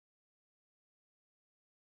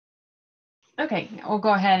Okay, we'll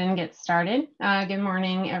go ahead and get started. Good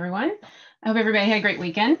morning, everyone. I hope everybody had a great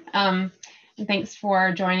weekend. And thanks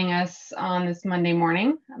for joining us on this Monday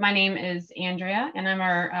morning. My name is Andrea, and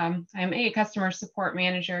I'm a customer support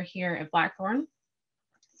manager here at Blackthorn,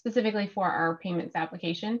 specifically for our payments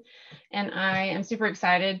application. And I am super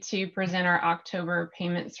excited to present our October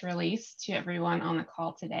payments release to everyone on the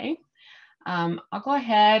call today. I'll go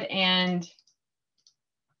ahead and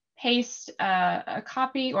paste a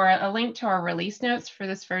copy or a link to our release notes for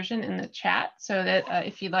this version in the chat, so that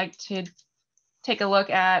if you'd like to take a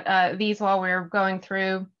look at these while we're going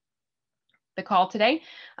through the call today,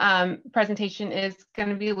 presentation is going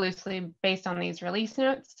to be loosely based on these release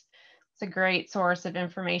notes. It's a great source of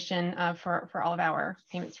information for all of our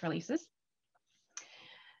payments releases.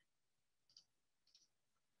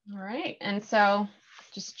 All right, and so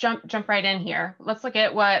just jump right in here. Let's look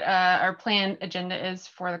at what our planned agenda is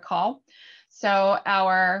for the call. So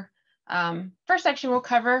our first section we'll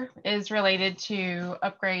cover is related to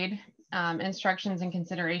upgrade instructions and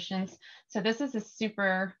considerations. So this is a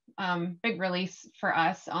super big release for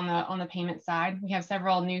us on the payment side. We have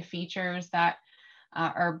several new features that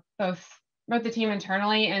are both the team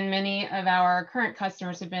internally and many of our current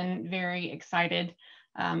customers have been very excited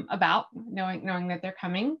about knowing that they're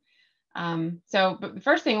coming. But the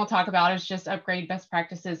first thing we'll talk about is just upgrade best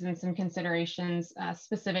practices and some considerations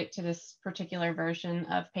specific to this particular version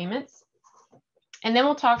of payments. And then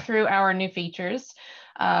we'll talk through our new features,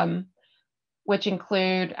 which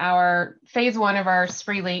include our phase 1 of our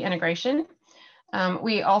Spreely integration.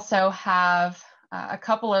 We also have a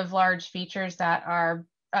couple of large features that are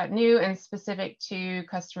new and specific to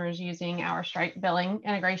customers using our Stripe billing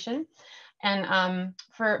integration. And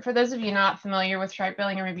for those of you not familiar with Stripe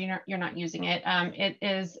billing, or maybe you're not using it, it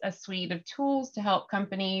is a suite of tools to help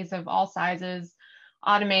companies of all sizes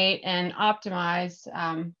automate and optimize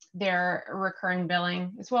their recurring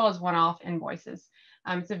billing, as well as one-off invoices.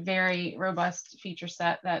 It's a very robust feature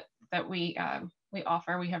set that we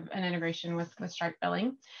offer. We have an integration with Stripe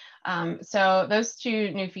billing. So those two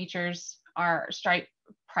new features are Stripe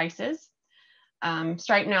prices.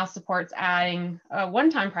 Stripe now supports adding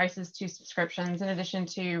one-time prices to subscriptions in addition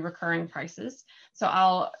to recurring prices. So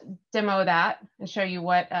I'll demo that and show you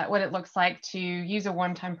what it looks like to use a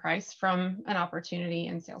one-time price from an opportunity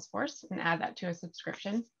in Salesforce and add that to a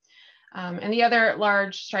subscription. And the other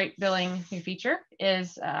large Stripe billing new feature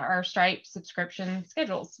is our Stripe subscription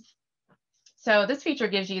schedules. So this feature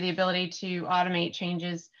gives you the ability to automate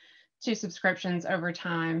changes to subscriptions over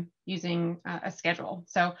time using a schedule.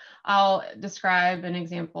 So I'll describe an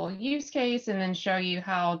example use case and then show you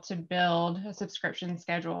how to build a subscription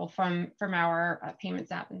schedule from our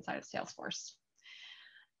payments app inside of Salesforce.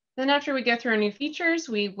 Then after we go through our new features,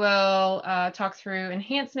 we will talk through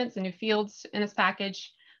enhancements and new fields in this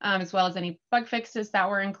package, as well as any bug fixes that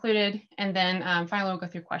were included. And then finally, we'll go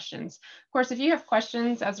through questions. Of course, if you have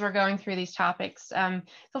questions as we're going through these topics,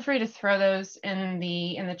 feel free to throw those in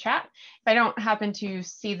the chat. If I don't happen to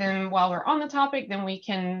see them while we're on the topic, then we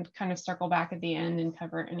can kind of circle back at the end and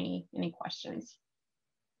cover any questions.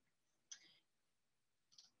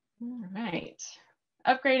 All right,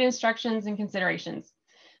 upgrade instructions and considerations.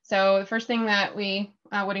 So the first thing that we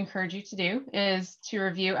would encourage you to do is to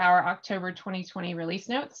review our October 2020 release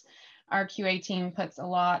notes. Our QA team puts a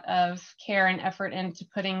lot of care and effort into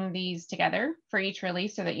putting these together for each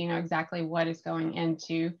release so that you know exactly what is going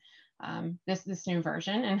into this new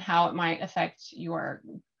version and how it might affect your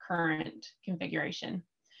current configuration.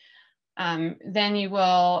 Then you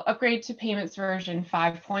will upgrade to payments version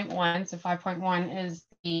 5.1. So 5.1 is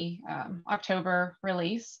the October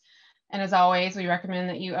release. And as always, we recommend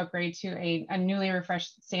that you upgrade to a newly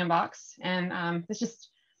refreshed sandbox. And this just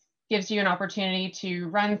gives you an opportunity to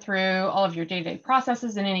run through all of your day-to-day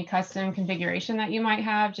processes and any custom configuration that you might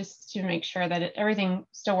have, just to make sure that everything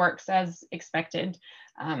still works as expected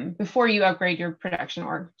before you upgrade your production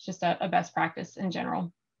org. It's just a best practice in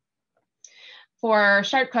general. For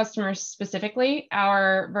Stripe customers specifically,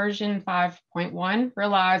 our version 5.1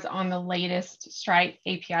 relies on the latest Stripe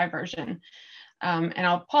API version. And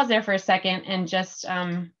I'll pause there for a second and just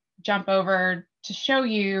jump over to show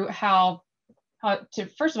you how to,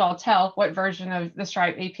 first of all, tell what version of the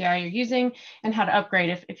Stripe API you're using and how to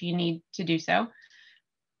upgrade if you need to do so.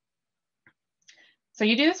 So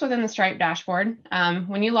you do this within the Stripe dashboard.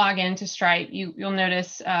 When you log into Stripe, you'll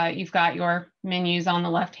notice you've got your menus on the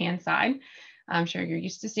left-hand side. I'm sure you're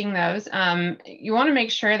used to seeing those. You want to make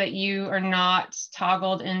sure that you are not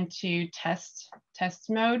toggled into test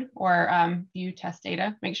mode or view test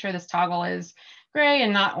data. Make sure this toggle is gray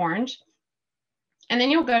and not orange. And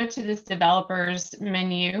then you'll go to this developers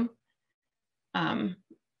menu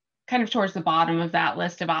kind of towards the bottom of that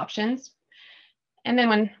list of options. And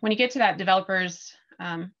then when you get to that developers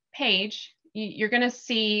page, you're going to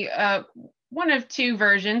see one of two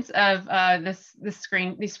versions of these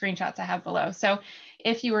screenshots I have below. So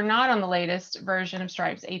if you are not on the latest version of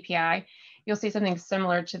Stripe's API, you'll see something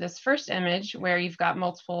similar to this first image where you've got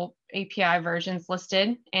multiple API versions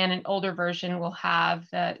listed, and an older version will have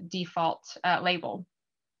the default label.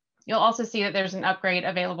 You'll also see that there's an upgrade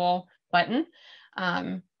available button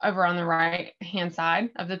over on the right-hand side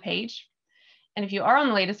of the page. And if you are on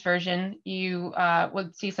the latest version, you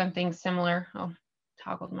would see something similar. Oh,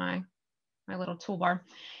 toggled my little toolbar.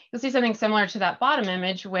 You'll see something similar to that bottom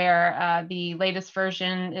image where the latest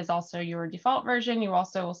version is also your default version. You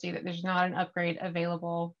also will see that there's not an upgrade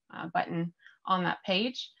available button on that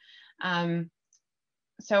page.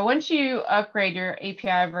 So once you upgrade your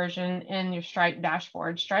API version in your Stripe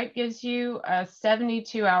dashboard, Stripe gives you a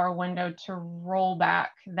 72-hour window to roll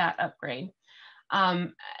back that upgrade.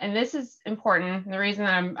 And this is important. The reason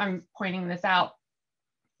that I'm pointing this out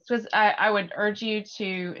is because I would urge you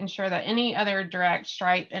to ensure that any other direct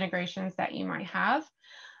Stripe integrations that you might have,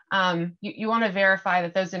 you want to verify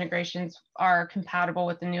that those integrations are compatible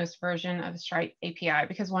with the newest version of the Stripe API,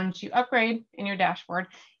 because once you upgrade in your dashboard,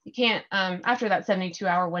 you can't, after that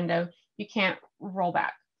 72-hour window, you can't roll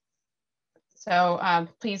back. So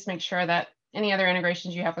please make sure that any other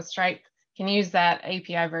integrations you have with Stripe can use that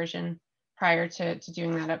API version prior to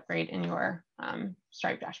doing that upgrade in your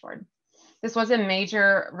Stripe dashboard. This was a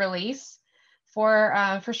major release for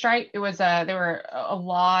Stripe. It was there were a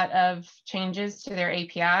lot of changes to their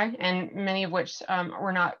API, and many of which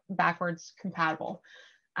were not backwards compatible.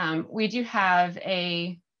 We do have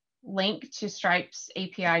a link to Stripe's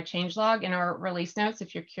API changelog in our release notes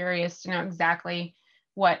if you're curious to know exactly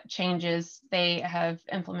what changes they have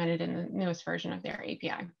implemented in the newest version of their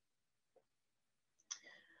API.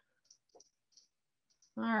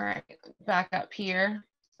 All right, back up here.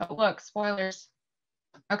 Oh, look, spoilers.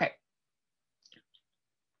 Okay.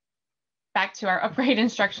 Back to our upgrade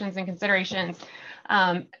instructions and considerations.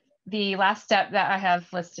 The last step that I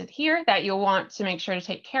have listed here that you'll want to make sure to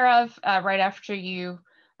take care of right after you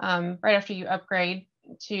upgrade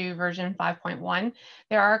to version 5.1,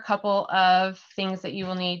 there are a couple of things that you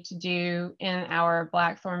will need to do in our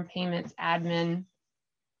Blackthorn Payments admin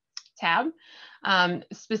tab.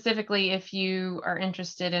 Specifically, if you are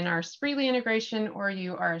interested in our Spreely integration, or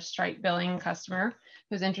you are a Stripe billing customer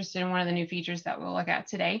who's interested in one of the new features that we'll look at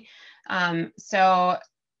today. So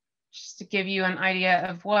just to give you an idea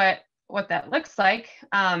of what that looks like,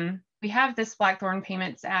 we have this Blackthorn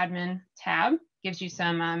Payments admin tab. Gives you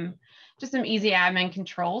some just some easy admin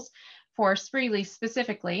controls. For Spreely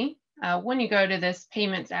specifically, when you go to this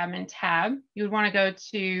Payments admin tab, you would want to go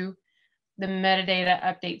to the metadata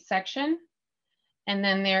update section. And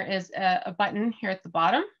then there is a button here at the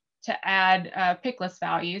bottom to add pick list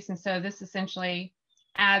values. And so this essentially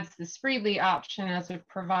adds the Spreely option as a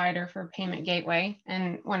provider for payment gateway.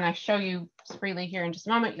 And when I show you Spreely here in just a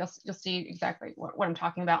moment, you'll see exactly what I'm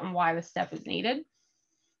talking about and why this step is needed.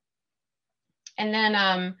 And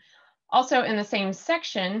then also in the same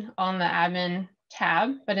section on the admin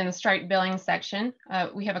tab, but in the Stripe billing section,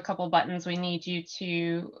 we have a couple buttons we need you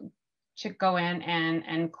to go in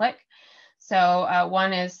and click. So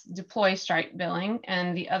one is deploy Stripe billing,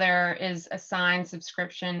 and the other is assign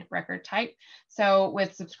subscription record type. So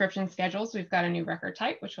with subscription schedules, we've got a new record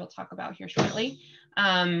type, which we'll talk about here shortly,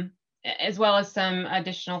 as well as some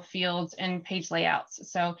additional fields and page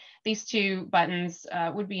layouts. So these two buttons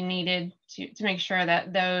would be needed to make sure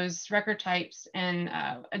that those record types and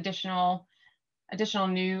additional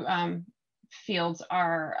new fields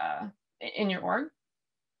are in your org.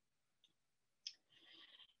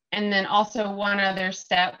 And then also one other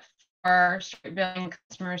step for Stripe billing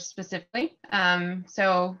customers specifically.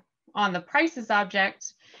 So on the prices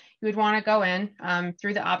object, you would want to go in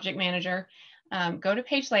through the object manager, go to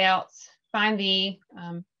page layouts, find the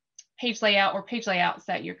page layout or page layouts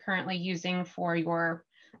that you're currently using for your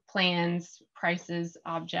plans, prices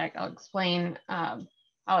object. I'll explain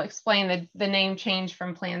the name change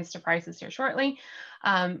from plans to prices here shortly.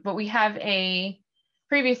 But we have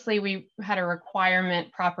previously we had a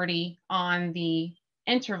requirement property on the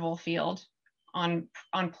interval field on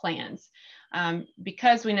plans.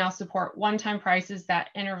 Because we now support one-time prices, that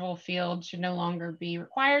interval field should no longer be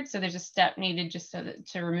required. So there's a step needed just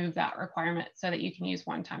to remove that requirement so that you can use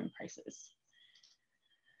one-time prices.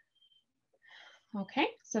 Okay,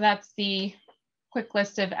 so that's the quick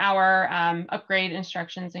list of our upgrade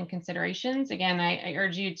instructions and considerations. Again, I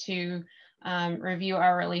urge you to review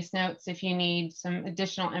our release notes if you need some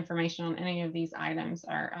additional information on any of these items.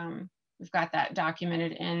 Our we've got that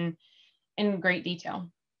documented in great detail.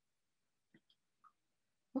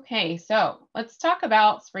 Okay, so let's talk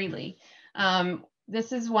about Spreedly.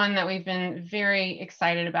 This is one that we've been very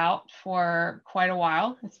excited about for quite a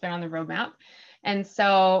while. It's been on the roadmap. And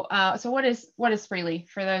so, what is Spreedly,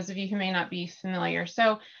 for those of you who may not be familiar?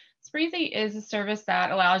 So Spreedly is a service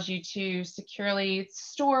that allows you to securely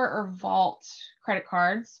store or vault credit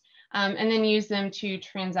cards, and then use them to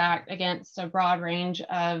transact against a broad range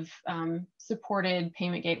of supported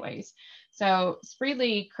payment gateways. So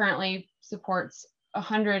Spreedly currently supports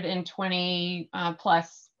 120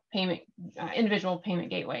 plus individual payment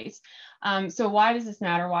gateways. So why does this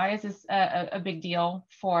matter? Why is this a big deal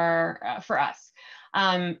for us?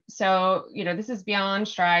 So, this is beyond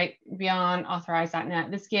Stripe, beyond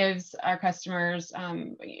authorize.net. This gives our customers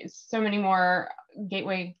so many more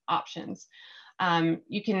gateway options.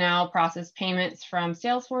 You can now process payments from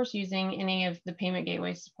Salesforce using any of the payment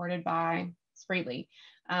gateways supported by Spreedly.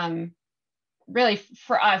 Really,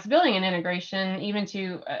 for us, building an integration even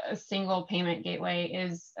to a single payment gateway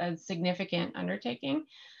is a significant undertaking.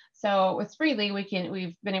 So with Spreedly,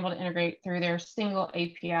 we've been able to integrate through their single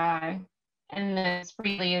API, and then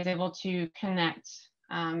Spreedly is able to connect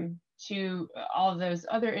to all of those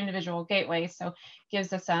other individual gateways. So it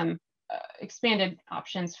gives us expanded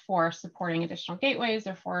options for supporting additional gateways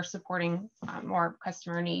or for supporting more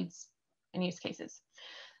customer needs and use cases.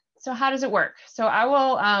 So how does it work? So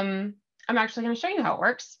I'm actually going to show you how it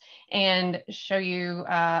works and show you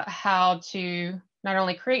how to not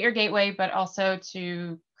only create your gateway, but also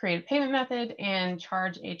to create a payment method and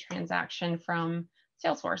charge a transaction from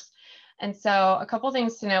Salesforce. And so a couple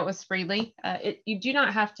things to note with Spreedly. You do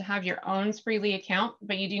not have to have your own Spreedly account,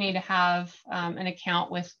 but you do need to have an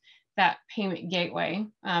account with that payment gateway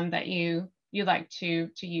that you like to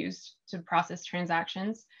use to process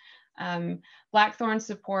transactions. Blackthorn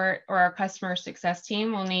support or our customer success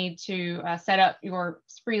team will need to set up your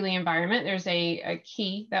Spreedly environment. There's a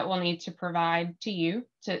key that we'll need to provide to you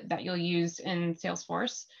that you'll use in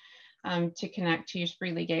Salesforce to connect to your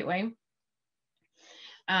Spreedly gateway.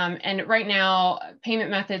 And right now, payment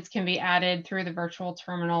methods can be added through the virtual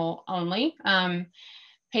terminal only.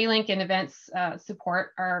 Paylink and events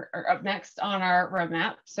support are up next on our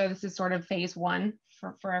roadmap. So this is sort of phase one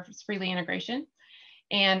for our Spreedly integration.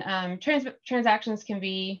 And transactions can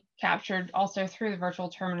be captured also through the virtual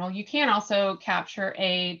terminal. You can also capture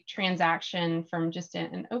a transaction from just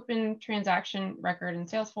an open transaction record in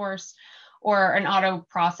Salesforce, or an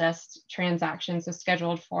auto-processed transaction, so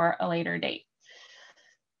scheduled for a later date.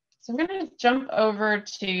 So I'm going to jump over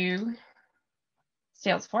to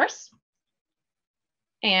Salesforce.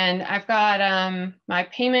 And I've got my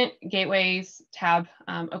payment gateways tab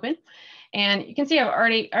open. And you can see I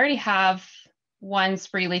already have one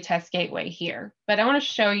Spreedly test gateway here, but I want to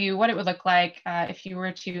show you what it would look like if you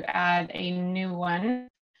were to add a new one.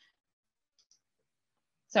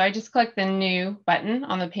 So I just click the new button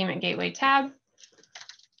on the payment gateway tab.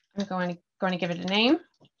 I'm going to give it a name.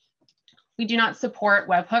 We do not support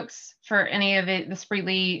webhooks for any of the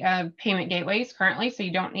Spreedly payment gateways currently, so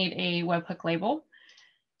you don't need a webhook label.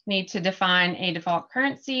 Need to define a default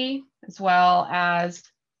currency as well as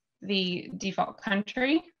the default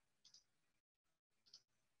country.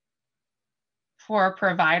 For a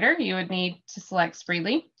provider, you would need to select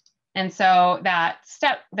Spreedly. And so that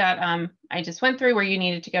step that I just went through, where you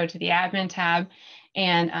needed to go to the admin tab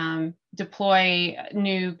and deploy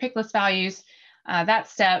new pick list values, that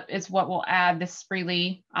step is what will add the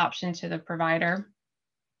Spreedly option to the provider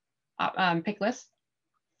pick list.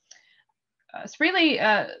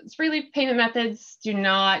 Spreedly payment methods do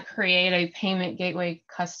not create a payment gateway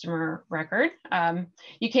customer record.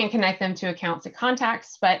 You can connect them to accounts and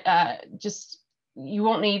contacts, but you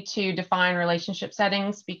won't need to define relationship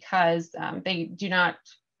settings because they do not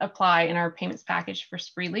apply in our payments package for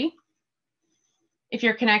Spreedly. If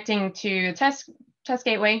you're connecting to test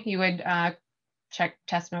gateway, you would check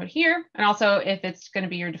test mode here. And also, if it's going to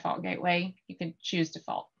be your default gateway, you could choose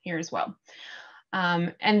default here as well.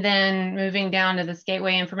 And then moving down to this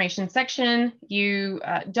gateway information section, you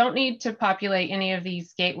don't need to populate any of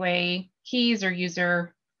these gateway keys or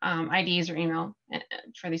user IDs or email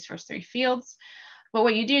for these first three fields. But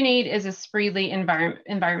what you do need is a Spreedly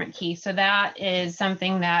environment key. So that is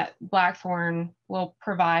something that Blackthorn will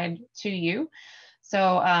provide to you.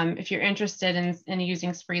 So if you're interested in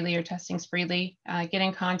using Spreedly or testing Spreedly, get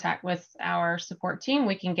in contact with our support team.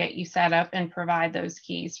 We can get you set up and provide those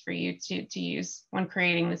keys for you to use when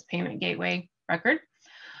creating this payment gateway record.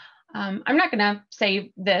 I'm not going to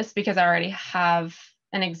save this because I already have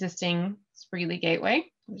an existing Spreedly gateway.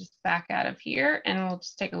 I'll just back out of here and we'll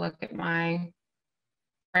just take a look at my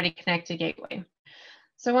already connected gateway.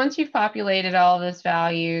 So once you've populated all of those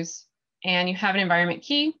values and you have an environment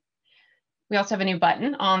key, we also have a new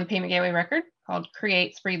button on the payment gateway record called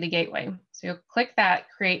Create Spreedly Gateway. So you'll click that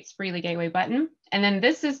Create Spreedly Gateway button. And then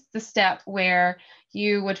this is the step where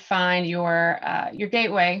you would find your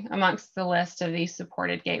gateway amongst the list of these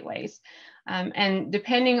supported gateways. And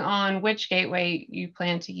depending on which gateway you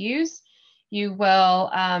plan to use, you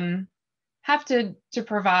will have to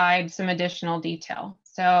provide some additional detail.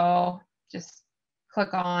 So just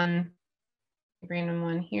click on the random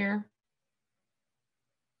one here.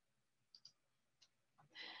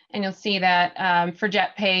 And you'll see that for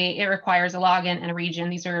JetPay, it requires a login and a region.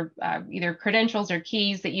 These are either credentials or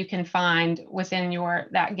keys that you can find within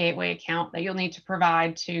that gateway account that you'll need to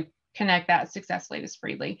provide to connect that successfully to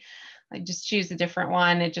Spreedly. Like just choose a different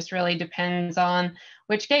one. It just really depends on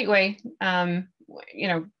which gateway, you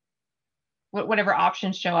know, whatever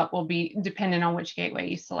options show up will be dependent on which gateway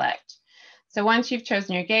you select. So once you've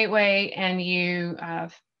chosen your gateway and you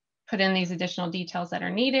put in these additional details that are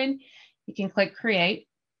needed, you can click Create.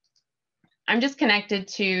 I'm just connected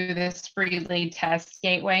to the Spreedly test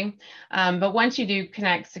gateway, but once you do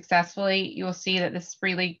connect successfully, you will see that the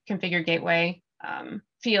Spreedly configure gateway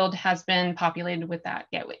field has been populated with that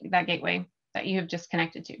gateway that you have just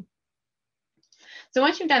connected to. So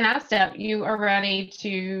once you've done that step, you are ready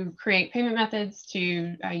to create payment methods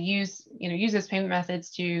to use those payment methods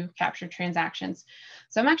to capture transactions.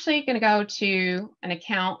 So I'm actually going to go to an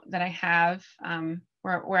account that I have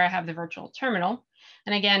where I have the virtual terminal.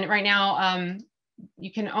 And again, right now,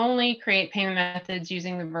 you can only create payment methods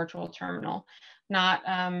using the virtual terminal, not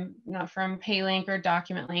from PayLink or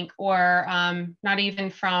Document Link, or not even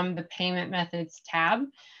from the Payment Methods tab.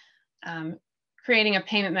 Creating a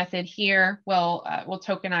payment method here will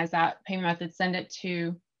tokenize that payment method, send it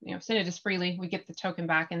to Spreedly. We get the token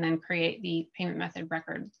back, and then create the payment method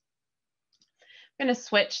record. I'm going to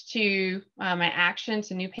switch to my action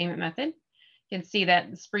to new payment method. You can see that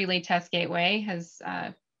the Spreedly test gateway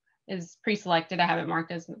is pre-selected. I have it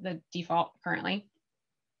marked as the default currently.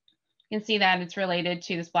 You can see that it's related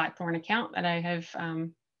to this Blackthorn account that I have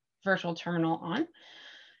virtual terminal on.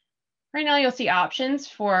 Right now, you'll see options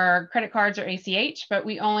for credit cards or ACH, but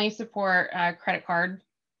we only support credit cards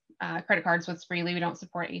with Spreedly. We don't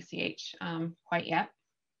support ACH quite yet.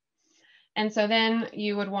 And so then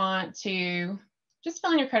you would want to just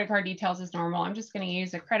fill in your credit card details as normal. I'm just going to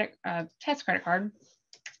use a test credit card.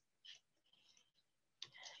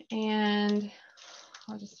 And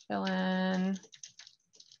I'll just fill in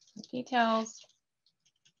some details.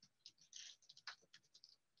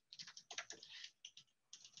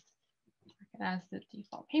 As the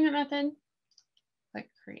default payment method.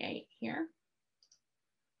 Click Create here.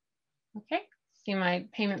 Okay, see my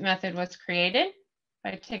payment method was created.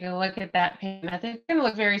 If I take a look at that payment method, it's going to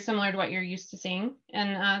look very similar to what you're used to seeing in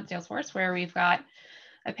Salesforce, where we've got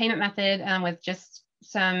a payment method with just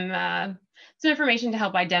some information to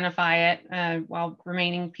help identify it while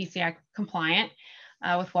remaining PCI compliant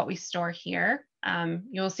with what we store here.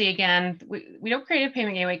 You'll see again, we don't create a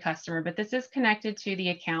payment gateway customer, but this is connected to the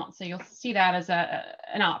account. So you'll see that as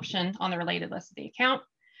an option on the related list of the account.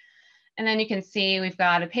 And then you can see we've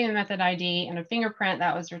got a payment method ID and a fingerprint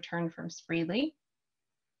that was returned from Spreedly.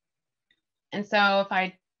 And so if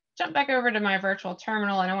I jump back over to my virtual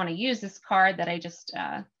terminal and I want to use this card that I just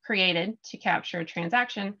created to capture a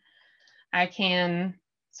transaction, I can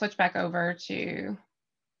switch back over to,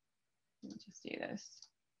 let me just do this.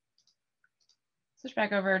 Switch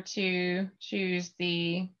back over to choose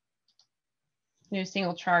the new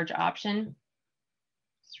single charge option.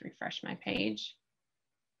 Just refresh my page.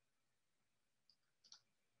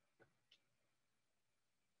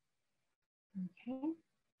 Okay.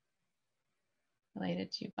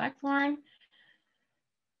 Related to Blackthorn.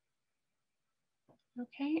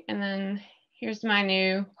 Okay, and then here's my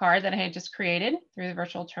new card that I had just created through the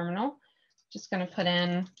virtual terminal. Just going to put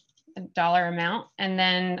in a dollar amount, and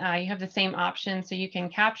then you have the same option. So you can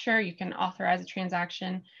capture, you can authorize a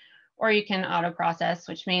transaction, or you can auto process,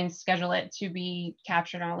 which means schedule it to be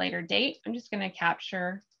captured on a later date. I'm just going to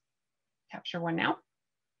capture one now.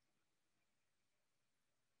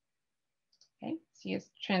 Okay, see a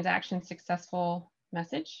transaction successful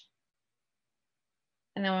message.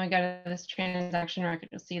 And then when we go to this transaction record,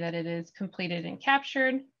 you'll see that it is completed and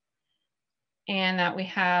captured, and that we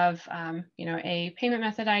have a payment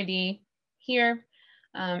method ID here,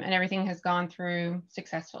 and everything has gone through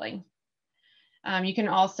successfully. You can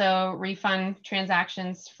also refund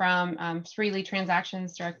transactions from Spreedly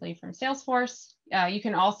transactions directly from Salesforce. You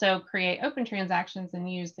can also create open transactions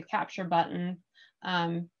and use the capture button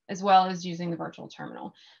as well as using the virtual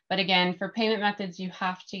terminal. But again, for payment methods, you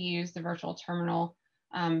have to use the virtual terminal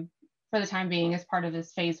for the time being as part of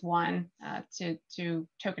this phase 1 to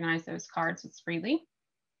tokenize those cards with Freely.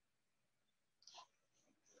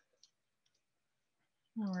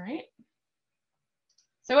 All right.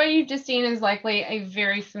 So what you've just seen is likely a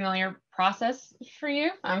very familiar process for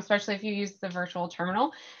you, especially if you use the virtual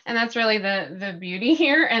terminal. And that's really the beauty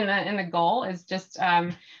here, and the goal is just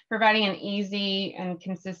providing an easy and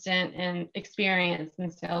consistent and experience in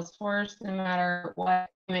Salesforce, no matter what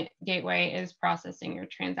payment gateway is processing your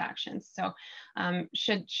transactions. So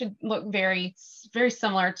should look very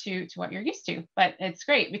similar to what you're used to, but it's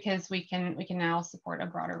great because we can now support a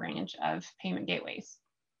broader range of payment gateways.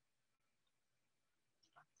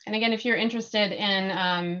 And again, if you're interested in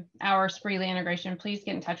our Spreely integration, please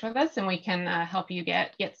get in touch with us and we can help you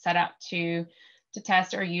get set up to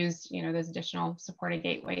test or use those additional supported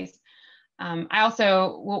gateways. I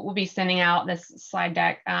also will be sending out this slide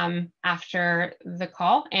deck after the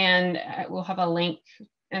call, and we'll have a link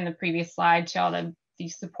in the previous slide to all the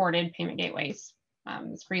supported payment gateways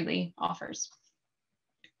Spreely offers.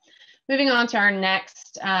 Moving on to our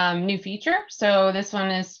next new feature. So this one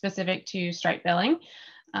is specific to Stripe billing.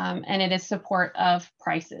 And it is support of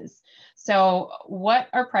prices. So what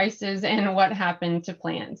are prices and what happened to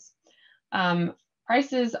plans?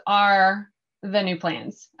 Prices are the new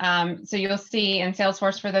plans. So you'll see in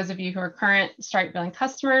Salesforce, for those of you who are current Stripe billing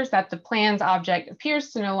customers, that the plans object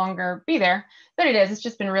appears to no longer be there, but it is. It's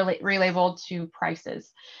just been relabeled to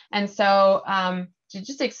prices. And so to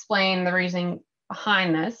just explain the reasoning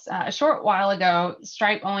behind this, a short while ago,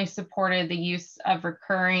 Stripe only supported the use of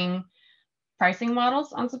recurring pricing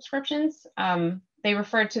models on subscriptions. They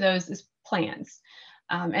referred to those as plans,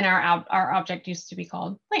 and our object used to be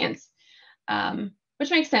called plans,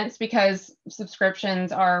 which makes sense because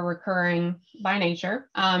subscriptions are recurring by nature,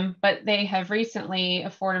 but they have recently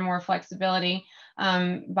afforded more flexibility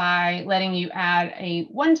by letting you add a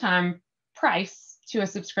one-time price to a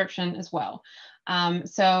subscription as well.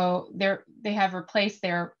 So they have replaced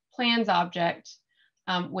their plans object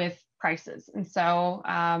with prices, and so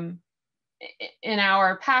in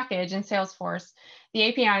our package in Salesforce, the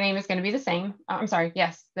API name is going to be the same. I'm sorry,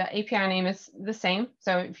 yes, the API name is the same.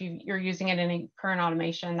 So if you're using it in a current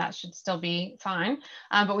automation, that should still be fine.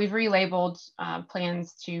 But we've relabeled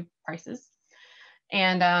plans to prices.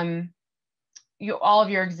 And all of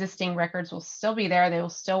your existing records will still be there. They will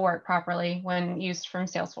still work properly when used from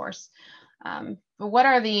Salesforce. But what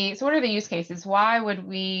are the use cases? Why would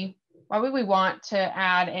we want to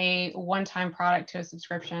add a one-time product to a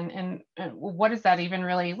subscription, and what does that even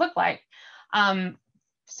really look like?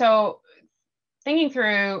 So thinking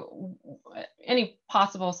through any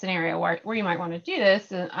possible scenario where you might want to do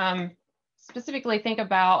this, specifically think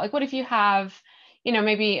about, like, what if you have,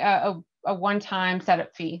 maybe a one-time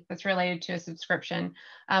setup fee that's related to a subscription,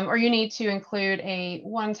 or you need to include a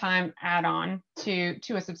one-time add-on to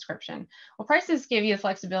a subscription. Well, prices give you the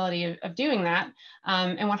flexibility of doing that.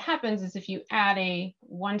 And what happens is if you add a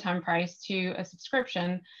one-time price to a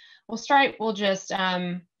subscription, well, Stripe will just,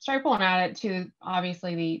 Stripe won't add it to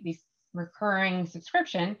obviously the recurring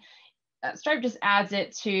subscription. Stripe just adds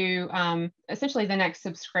it to essentially the next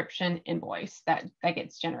subscription invoice that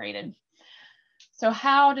gets generated. So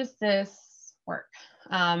how does this work?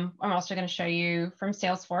 I'm also going to show you from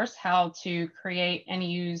Salesforce how to create and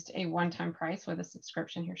use a one-time price with a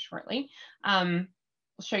subscription here shortly. We'll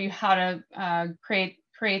show you how to create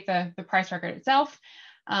the price record itself,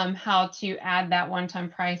 how to add that one-time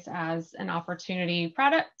price as an opportunity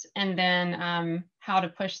product, and then how to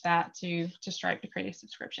push that to Stripe to create a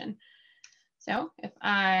subscription. So if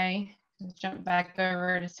I jump back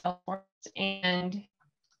over to Salesforce and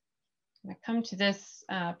I come to this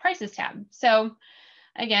prices tab. So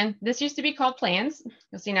again, this used to be called plans.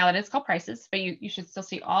 You'll see now that it's called prices, but you should still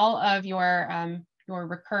see all of your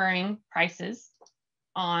recurring prices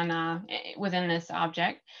on within this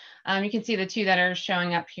object. You can see the two that are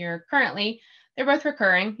showing up here currently. They're both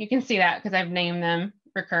recurring. You can see that because I've named them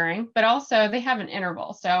recurring, but also they have an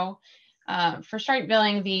interval. So for Stripe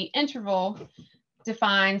billing, the interval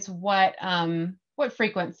defines what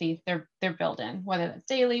frequency they're billed in, whether that's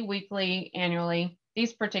daily, weekly, annually.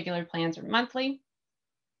 These particular plans are monthly.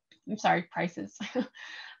 I'm sorry, prices.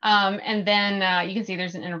 And then you can see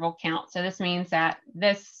there's an interval count. So this means that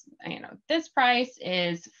this price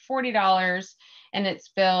is $40 and it's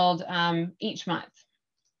billed each month.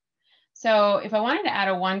 So if I wanted to add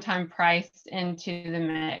a one-time price into the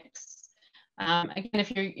mix, again,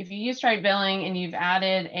 if you use Stripe billing and you've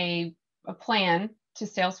added a plan to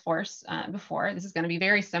Salesforce before, this is going to be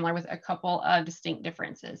very similar with a couple of distinct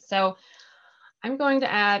differences. So I'm going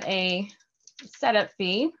to add a setup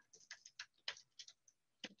fee.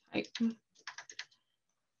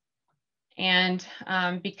 And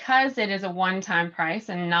because it is a one-time price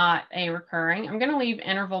and not a recurring, I'm going to leave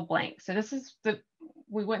interval blank. So this is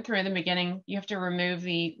we went through in the beginning, you have to remove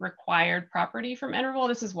the required property from interval.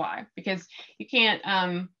 This is why, because you can't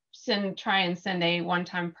try and send a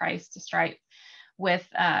one-time price to Stripe with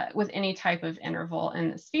any type of interval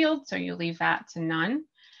in this field. So you leave that to none.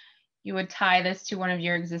 You would tie this to one of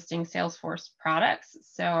your existing Salesforce products.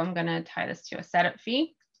 So I'm going to tie this to a setup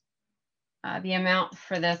fee. The amount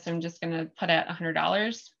for this, I'm just going to put at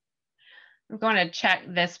 $100. I'm going to check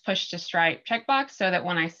this push to Stripe checkbox so that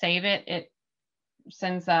when I save it, it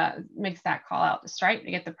makes that call out to Stripe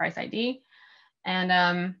to get the price ID. And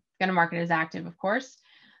I'm going to mark it as active, of course.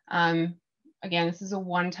 Again, this is a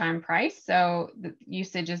one-time price, so the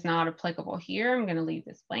usage is not applicable here. I'm going to leave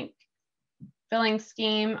this blank. Billing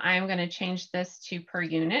scheme, I'm going to change this to per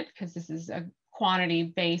unit because this is a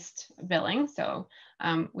quantity-based billing. So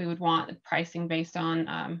we would want the pricing based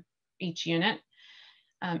on each unit.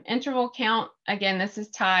 Interval count, again, this is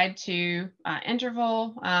tied to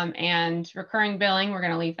interval and recurring billing. We're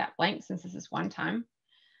going to leave that blank since this is one time.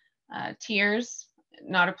 Tiers,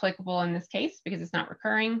 not applicable in this case because it's not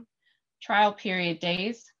recurring. Trial period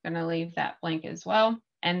days, going to leave that blank as well.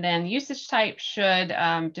 And then usage type should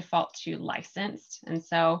default to licensed. And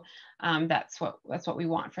so that's what we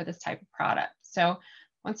want for this type of product. So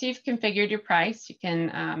once you've configured your price, you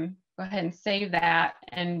can go ahead and save that.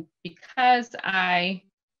 And because I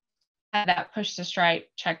had that push to Stripe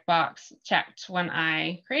checkbox checked when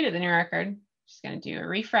I created the new record, I'm just going to do a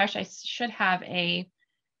refresh. I should have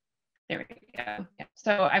there we go. Yeah.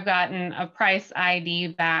 So I've gotten a price ID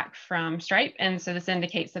back from Stripe. And so this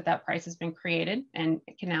indicates that that price has been created and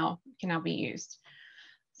it can now be used.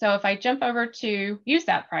 So if I jump over to use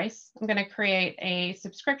that price, I'm going to create a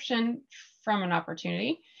subscription from an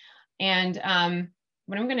opportunity. And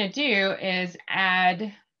what I'm going to do is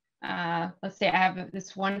add, let's say I have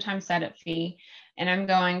this one-time setup fee, and I'm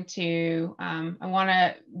going to, I want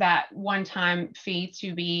that one-time fee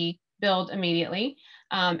to be billed immediately.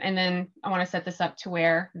 And then I want to set this up to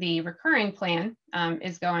where the recurring plan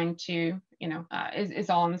is going to, is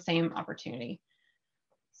all in the same opportunity.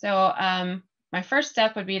 So my first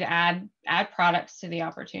step would be to add products to the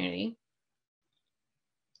opportunity.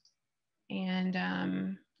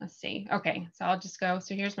 And let's see. Okay, so I'll just go.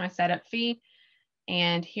 So here's my setup fee.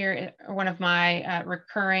 And here are one of my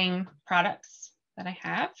recurring products that I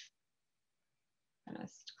have. I'm going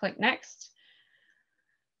to click next.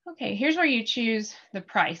 Okay, here's where you choose the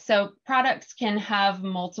price. So products can have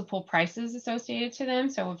multiple prices associated to them.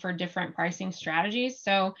 So for different pricing strategies.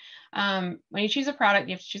 So when you choose a product,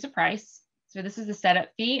 you have to choose a price. So this is the setup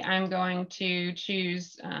fee. I'm going to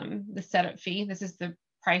choose the setup fee. This is the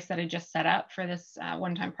price that I just set up for this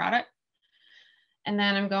one-time product. And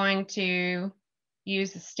then I'm going to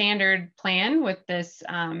use the standard plan with this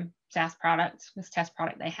SaaS product, this test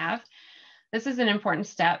product they have. This is an important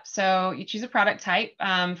step. So you choose a product type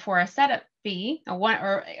for a setup fee,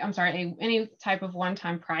 any type of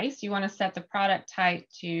one-time price. You want to set the product type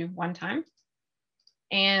to one time,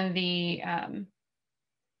 and the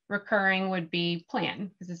recurring would be plan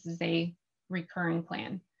because this is a recurring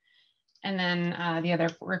plan. And then the other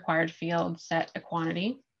required field set a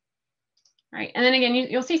quantity. Right, and then again,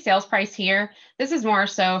 you'll see sales price here. This is more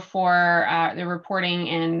so for the reporting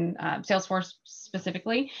in Salesforce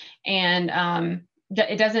specifically, and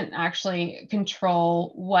it doesn't actually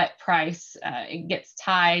control what price it gets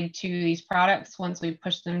tied to these products once we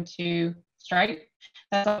push them to Stripe.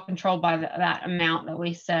 That's all controlled by that amount that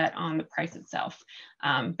we set on the price itself.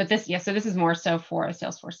 But this, so this is more so for a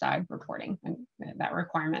Salesforce side reporting and that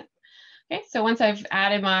requirement. Okay, so once I've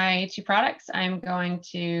added my two products, I'm going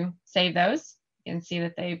to save those. You can see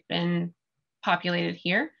that they've been populated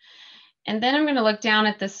here. And then I'm going to look down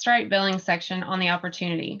at the Stripe billing section on the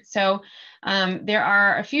opportunity. So there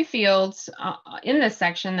are a few fields in this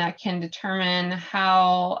section that can determine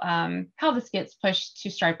how this gets pushed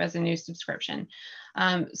to Stripe as a new subscription.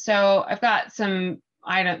 So I've got some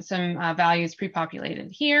values pre-populated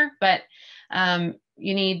here, but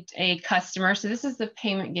you need a customer. So this is the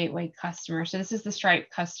payment gateway customer. So this is the Stripe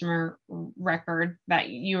customer record that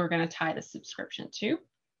you are going to tie the subscription to.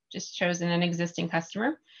 Just chosen an existing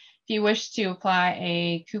customer. If you wish to apply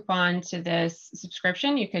a coupon to this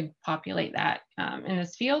subscription, you could populate that in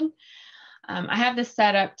this field. I have this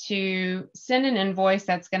set up to send an invoice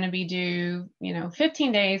that's going to be due,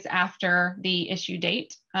 15 days after the issue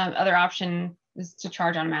date. Other option is to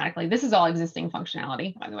charge automatically. This is all existing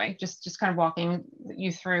functionality, by the way, just kind of walking you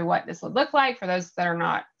through what this would look like for those that are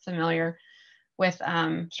not familiar with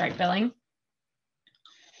Stripe billing.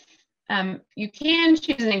 You can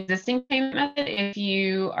choose an existing payment method if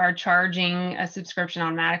you are charging a subscription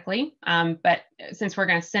automatically. But since we're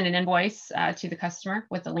going to send an invoice to the customer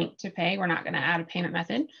with a link to pay, we're not going to add a payment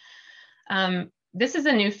method. This is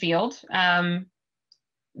a new field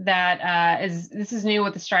this is new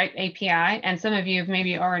with the Stripe API, and some of you have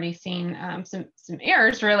maybe already seen some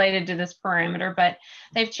errors related to this parameter, but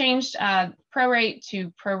they've changed prorate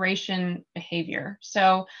to proration behavior.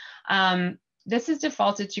 So this is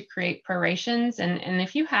defaulted to create prorations, and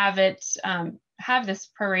if you have it, have this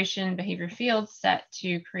proration behavior field set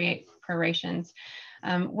to create prorations.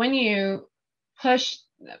 When you push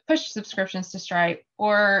subscriptions to Stripe,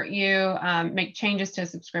 or you make changes to a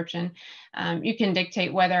subscription, you can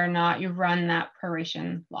dictate whether or not you run that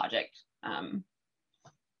proration logic.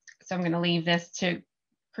 So I'm going to leave this to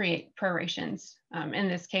create prorations. In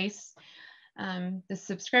this case, the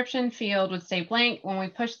subscription field would stay blank. When we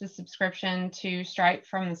push the subscription to Stripe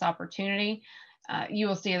from this opportunity, you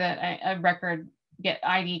will see that a record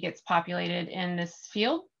ID gets populated in this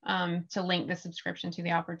field to link the subscription to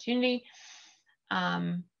the opportunity.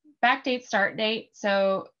 Backdate start date.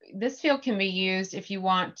 So this field can be used if you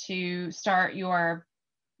want to start your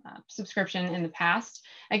subscription in the past.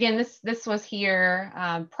 Again, this was here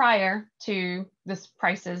prior to this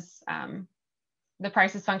prices, the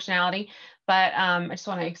prices functionality, but I just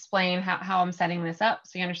want to explain how I'm setting this up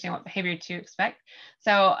so you understand what behavior to expect.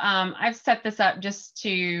 So I've set this up just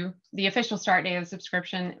to the official start date of the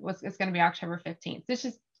subscription it's going to be October 15th. This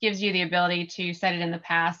just gives you the ability to set it in the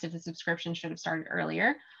past if the subscription should have started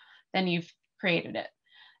earlier than you've created it.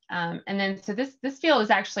 And then, so this field is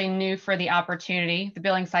actually new for the opportunity, the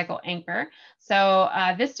billing cycle anchor. So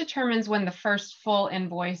this determines when the first full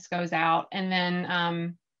invoice goes out, and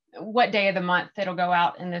then what day of the month it'll go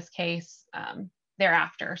out in this case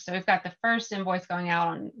thereafter. So we've got the first invoice going out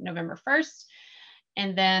on November 1st,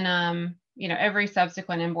 and then you know, every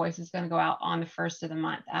subsequent invoice is going to go out on the 1st of the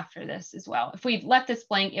month after this as well. If we left this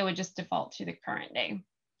blank, it would just default to the current day.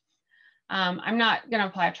 I'm not going to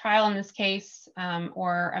apply a trial in this case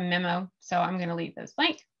or a memo, so I'm going to leave those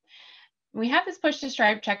blank. We have this push to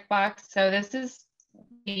Stripe checkbox. So this is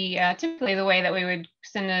the typically the way that we would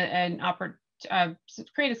send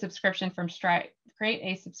create a subscription from Stripe, create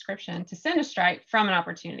a subscription to send a Stripe from an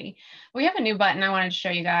opportunity. We have a new button I wanted to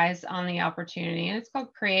show you guys on the opportunity, and it's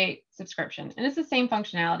called Create Subscription. And it's the same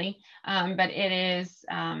functionality, but it is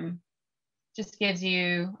just gives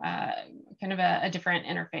you kind of a different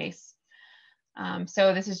interface.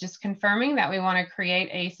 So this is just confirming that we want to create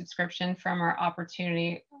a subscription from our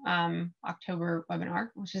opportunity October webinar,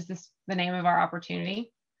 which is the name of our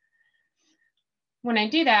opportunity. When I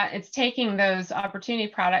do that, it's taking those opportunity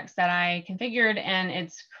products that I configured and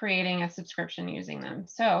it's creating a subscription using them.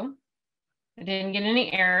 So I didn't get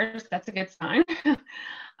any errors. That's a good sign.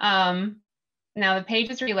 Now the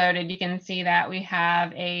page is reloaded. You can see that we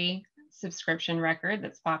have a subscription record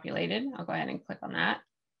that's populated. I'll go ahead and click on that.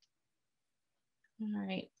 All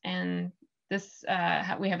right, and this,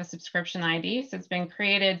 we have a subscription ID, so it's been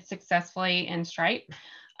created successfully in Stripe.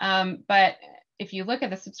 But if you look at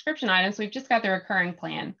the subscription items, we've just got the recurring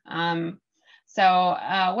plan. What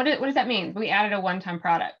does that mean? We added a one-time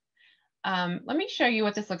product. Let me show you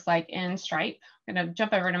what this looks like in Stripe. I'm gonna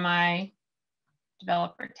jump over to my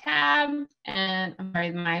developer tab and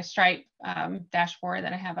my Stripe dashboard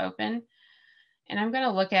that I have open. And I'm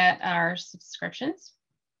gonna look at our subscriptions.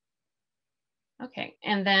 Okay,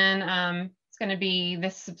 and then it's going to be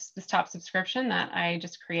this top subscription that I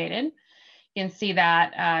just created. You can see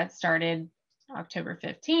that it started October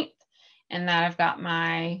 15th, and that I've got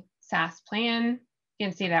my SaaS plan. You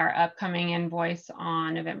can see that our upcoming invoice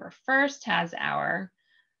on November 1st has our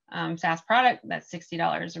SaaS product that's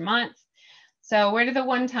 $60 a month. So where did the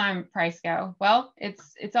one-time price go? Well,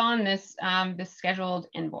 it's on this this scheduled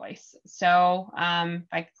invoice. So if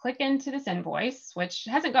I click into this invoice, which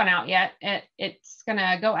hasn't gone out yet, it's going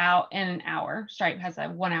to go out in an hour. Stripe has a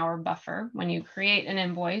 1 hour buffer when you create an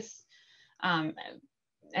invoice, and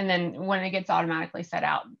then when it gets automatically set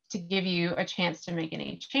out to give you a chance to make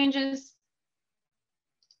any changes.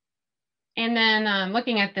 And then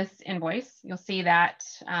looking at this invoice, you'll see that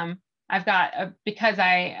I've got, because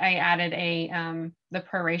I added the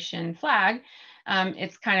proration flag,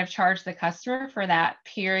 it's kind of charged the customer for that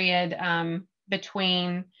period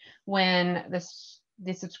between when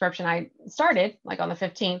the subscription I started, like on the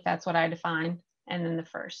 15th, that's what I defined, and then the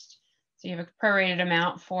 1st. So you have a prorated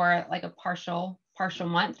amount for like a partial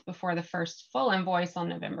month before the first full invoice on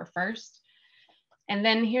November 1st. And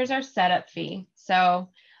then here's our setup fee. So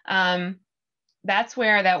that's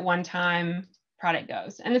where that one-time product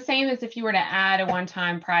goes. And the same as if you were to add a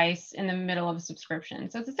one-time price in the middle of a subscription.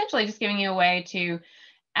 So it's essentially just giving you a way to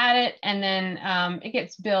add it, and then it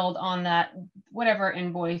gets billed on that, whatever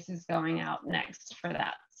invoice is going out next for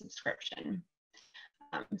that subscription.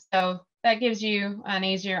 So that gives you an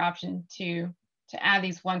easier option to add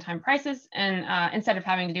these one-time prices, and instead of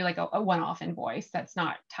having to do like a one-off invoice that's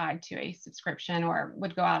not tied to a subscription or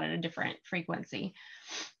would go out at a different frequency.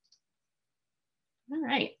 All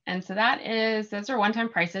right, and so those are one-time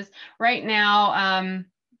prices. Right now,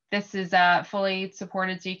 this is fully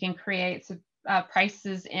supported, so you can create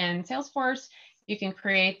prices in Salesforce. You can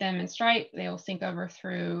create them in Stripe. They will sync over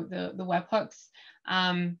through the webhooks,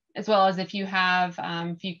 as well as if you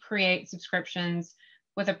create subscriptions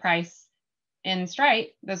with a price in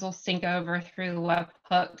Stripe, those will sync over through the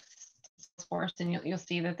webhooks Salesforce, and you'll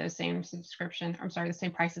see that those same the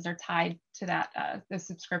same prices are tied to that the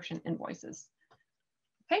subscription invoices.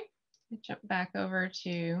 Okay, jump back over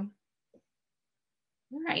to,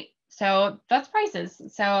 all right. So that's prices.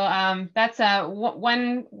 So that's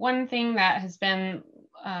one thing that has been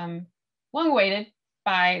long awaited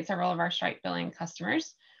by several of our Stripe billing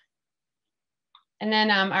customers. And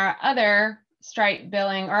then our other Stripe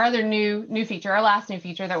billing, our other new feature, our last new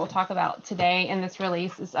feature that we'll talk about today in this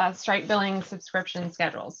release is Stripe billing subscription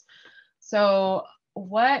schedules. So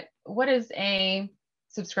what is a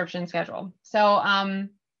subscription schedule? So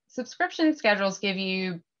subscription schedules give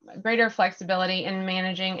you greater flexibility in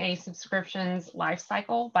managing a subscription's life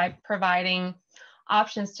cycle by providing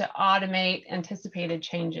options to automate anticipated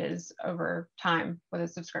changes over time with a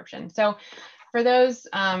subscription. So for those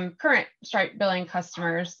current Stripe billing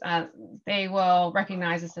customers, they will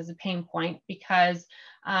recognize this as a pain point because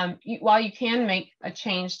while you can make a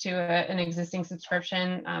change to an existing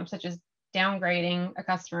subscription, such as downgrading a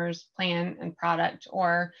customer's plan and product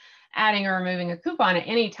or adding or removing a coupon at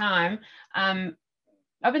any time,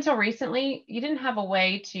 up until recently, you didn't have a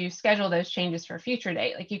way to schedule those changes for a future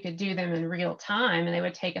date. Like you could do them in real time and they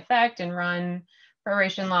would take effect and run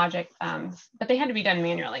proration logic, but they had to be done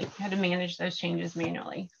manually. You had to manage those changes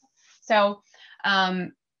manually. So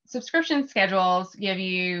subscription schedules give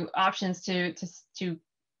you options to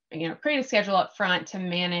create a schedule up front to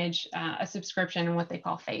manage a subscription in what they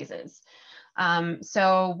call phases.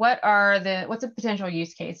 So what's a potential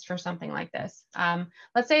use case for something like this?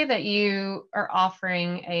 Let's say that you are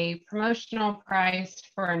offering a promotional price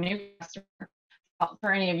for a new customer,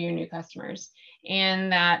 for any of your new customers,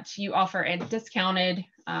 and that you offer a discounted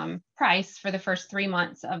price for the first 3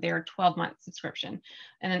 months of their 12-month subscription.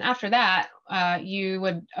 And then after that, you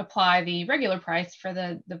would apply the regular price for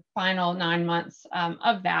the final 9 months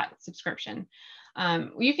of that subscription.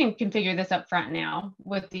 You can configure this up front now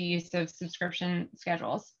with the use of subscription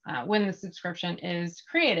schedules when the subscription is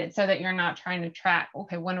created, so that you're not trying to track,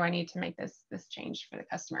 okay, when do I need to make this change for the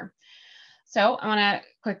customer? So I want to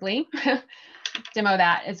quickly demo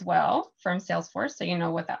that as well from Salesforce, so you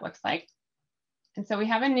know what that looks like. And so we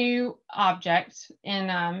have a new object in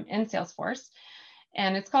Salesforce,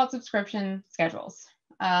 and it's called subscription schedules.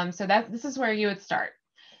 So this is where you would start.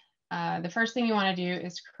 The first thing you want to do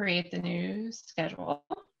is create the new schedule.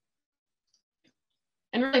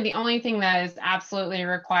 And really the only thing that is absolutely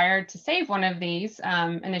required to save one of these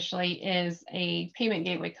initially is a payment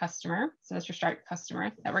gateway customer. So that's your Stripe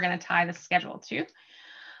customer that we're going to tie the schedule to.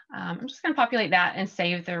 I'm just going to populate that and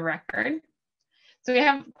save the record. So we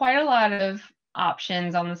have quite a lot of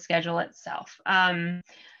options on the schedule itself.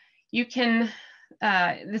 You can,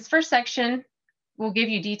 this first section will give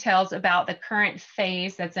you details about the current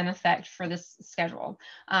phase that's in effect for this schedule.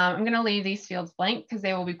 I'm going to leave these fields blank because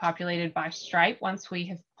they will be populated by Stripe once we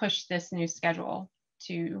have pushed this new schedule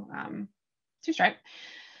to Stripe.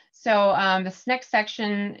 So this next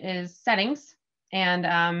section is settings. And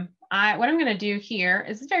what I'm going to do here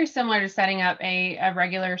is very similar to setting up a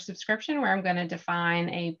regular subscription, where I'm going to define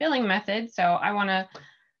a billing method. So I want to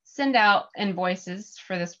send out invoices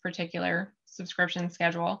for this particular subscription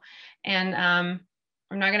schedule. And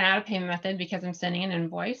I'm not going to add a payment method because I'm sending an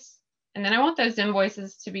invoice. And then I want those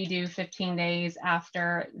invoices to be due 15 days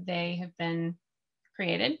after they have been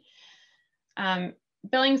created.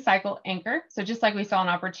 Billing cycle anchor. So just like we saw in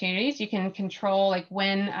opportunities, you can control like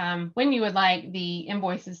when you would like the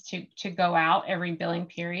invoices to go out every billing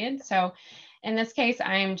period. So in this case,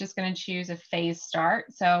 I'm just going to choose a phase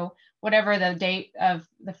start. So whatever the date of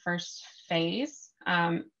the first phase,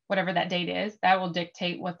 whatever that date is, that will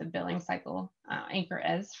dictate what the billing cycle anchor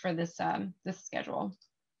is for this schedule.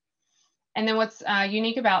 And then what's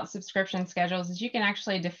unique about subscription schedules is you can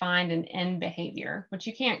actually define an end behavior, which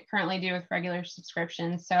you can't currently do with regular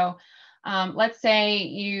subscriptions. So Let's say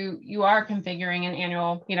you are configuring an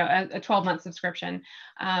annual, a 12-month subscription,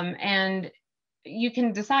 and you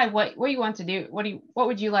can decide what you want to do. What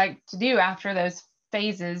would you like to do after those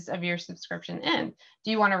phases of your subscription end?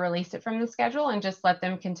 Do you want to release it from the schedule and just let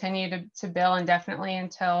them continue to bill indefinitely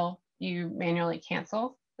until you manually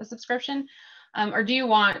cancel the subscription? Or do you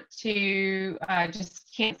want to just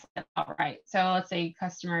cancel it outright? So let's say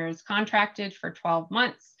customer is contracted for 12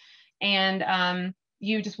 months and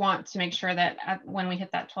you just want to make sure that when we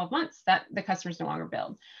hit that 12 months that the customer is no longer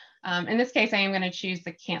billed. In this case, I am going to choose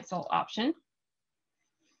the cancel option.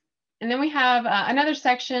 And then we have another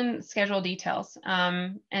section, schedule details.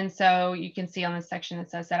 And so you can see on this section, it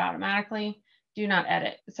says set automatically, do not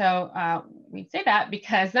edit. So we say that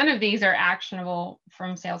because none of these are actionable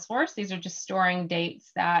from Salesforce. These are just storing dates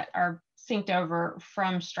that are synced over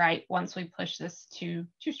from Stripe once we push this to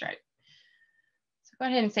Stripe. So go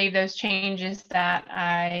ahead and save those changes that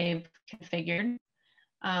I've configured.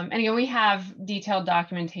 And again, we have detailed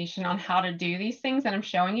documentation on how to do these things that I'm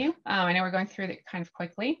showing you. I know we're going through it kind of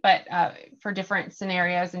quickly, but for different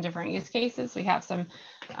scenarios and different use cases, we have some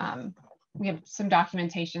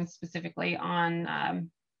documentation specifically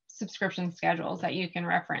on subscription schedules that you can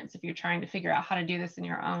reference if you're trying to figure out how to do this in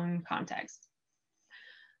your own context.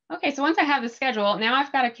 Okay, so once I have the schedule, now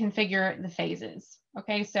I've got to configure the phases.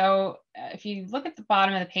 Okay, so if you look at the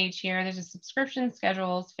bottom of the page here, there's a subscription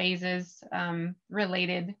schedules, phases,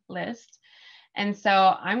 related list. And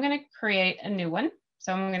so I'm going to create a new one.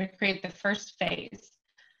 So I'm going to create the first phase.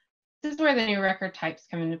 This is where the new record types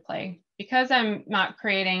come into play. Because I'm not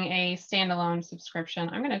creating a standalone subscription,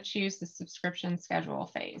 I'm going to choose the subscription schedule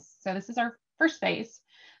phase. So this is our first phase.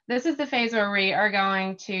 This is the phase where we are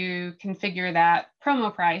going to configure that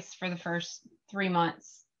promo price for the first 3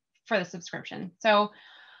 months for the subscription. So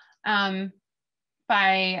I'm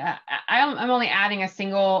only adding a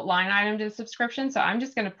single line item to the subscription, so I'm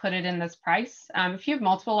just going to put it in this price. If you have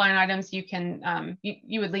multiple line items, you can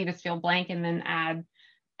you would leave this field blank and then add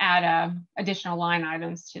additional line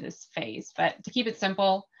items to this phase. But to keep it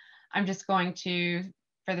simple, I'm just going to,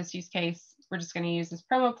 for this use case, we're just going to use this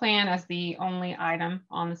promo plan as the only item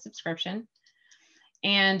on the subscription.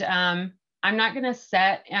 And I'm not going to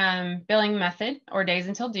set billing method or days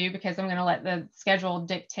until due because I'm going to let the schedule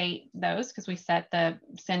dictate those because we set the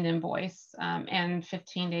send invoice and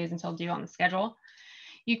 15 days until due on the schedule.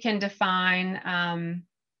 You can define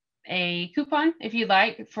a coupon if you'd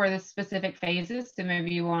like for the specific phases. So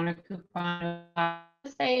maybe you want a coupon on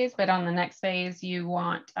this phase, but on the next phase you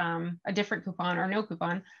want a different coupon or no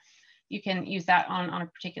coupon. You can use that on a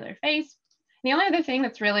particular phase. The only other thing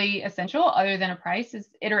that's really essential other than a price is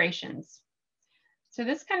iterations. So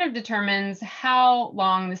this kind of determines how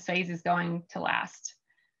long this phase is going to last.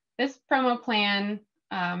 This promo plan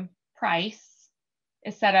price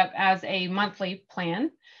is set up as a monthly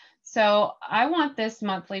plan. So I want this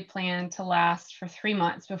monthly plan to last for 3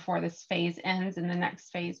 months before this phase ends and the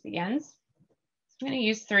next phase begins. So I'm going to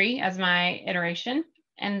use 3 as my iteration.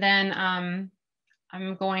 And then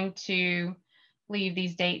I'm going to leave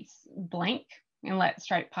these dates blank and let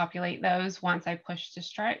Stripe populate those once I push to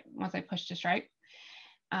Stripe.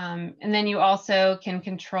 And then you also can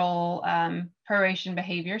control proration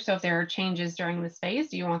behavior. So if there are changes during this phase,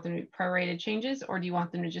 do you want them to be prorated changes or do you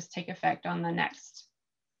want them to just take effect on the next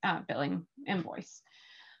billing invoice?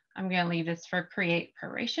 I'm going to leave this for create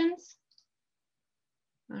prorations.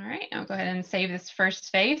 All right, I'll go ahead and save this first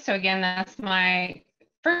phase. So again, that's my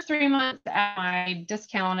first 3 months at my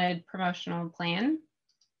discounted promotional plan.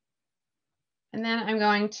 And then I'm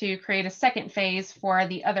going to create a second phase for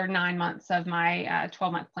the other 9 months of my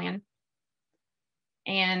 12-month plan.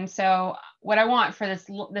 And so what I want for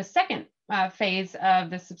the second phase of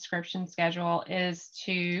the subscription schedule is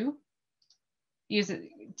to use it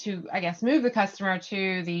to, I guess, move the customer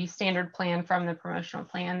to the standard plan from the promotional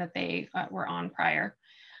plan that they were on prior.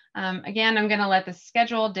 Again, I'm going to let the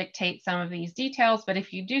schedule dictate some of these details, but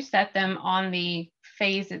if you do set them on the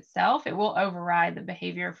phase itself, it will override the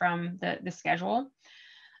behavior from the schedule.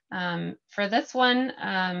 For this one,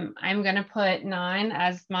 I'm going to put 9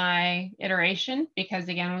 as my iteration because,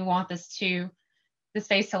 again, we want this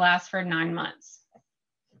phase to last for 9 months.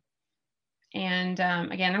 And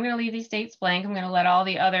again, I'm going to leave these dates blank. I'm going to let all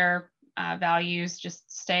the other values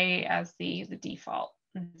just stay as the default.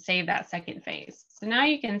 Save that second phase. So now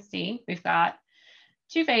you can see we've got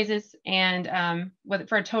 2 phases and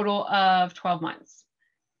for a total of 12 months.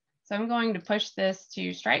 So I'm going to push this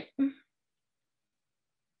to Stripe.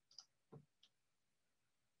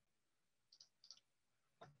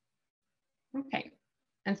 Okay,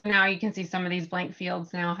 And so now you can see some of these blank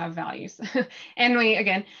fields now have values. And we,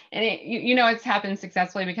 again, and you know it's happened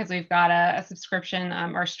successfully because we've got a subscription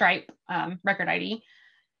or Stripe record ID.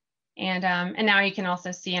 And now you can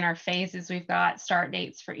also see in our phases, we've got start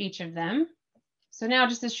dates for each of them. So now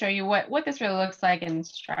just to show you what this really looks like in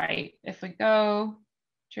Stripe, if we go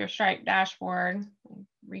to a Stripe dashboard,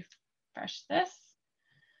 refresh this,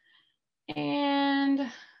 and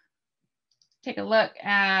take a look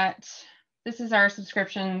at, this is our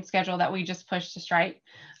subscription schedule that we just pushed to Stripe.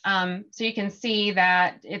 So you can see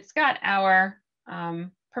that it's got our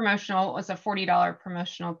promotional, it's a $40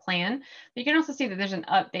 promotional plan. But you can also see that there's an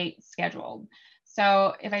update scheduled.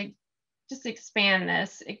 So if I just expand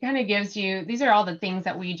this, it kind of gives you, these are all the things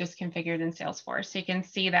that we just configured in Salesforce. So you can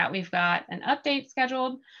see that we've got an update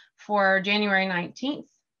scheduled for January 19th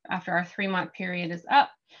after our 3-month period is up.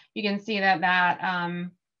 You can see that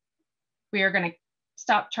we are going to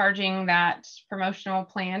stop charging that promotional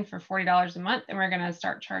plan for $40 a month, and we're going to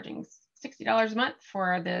start charging $60 a month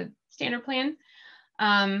for the standard plan.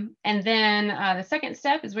 And then the second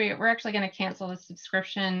step is we're actually going to cancel the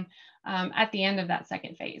subscription at the end of that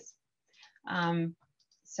second phase.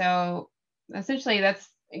 So essentially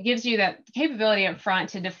it gives you that capability up front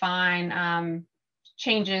to define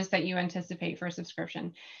changes that you anticipate for a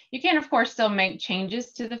subscription. You can, of course, still make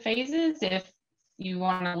changes to the phases if you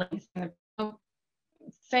want to lengthen the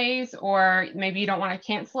phase, or maybe you don't want to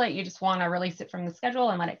cancel it, you just want to release it from the schedule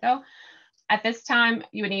and let it go. At this time,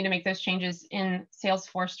 you would need to make those changes in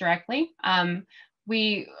Salesforce directly. Right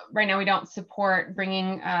now we don't support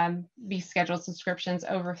bringing these scheduled subscriptions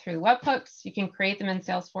over through the webhooks. You can create them in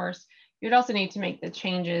Salesforce. You would also need to make the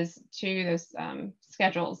changes to those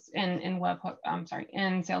schedules in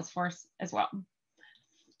Salesforce as well.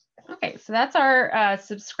 Okay, so that's our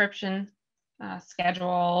subscription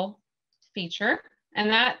schedule feature, and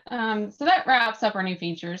that so that wraps up our new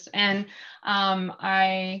features. And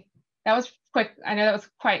that was quick. I know that was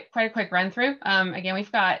quite a quick run through. Again,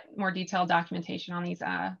 we've got more detailed documentation on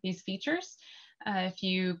these features. If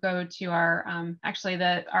you go to our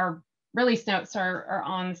our release notes are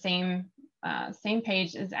on the same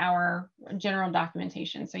page as our general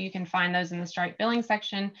documentation, so you can find those in the Stripe billing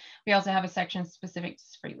section. We also have a section specific to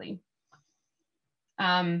Spreedly.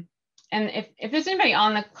 And if there's anybody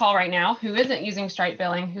on the call right now who isn't using Stripe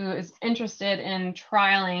billing, who is interested in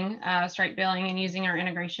trialing Stripe billing and using our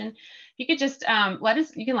integration, you could just let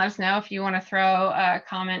us know if you want to throw a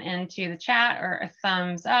comment into the chat or a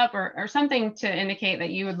thumbs up or something to indicate that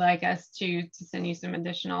you would like us to send you some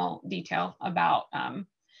additional detail about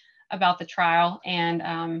the trial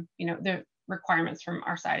and you know, the requirements from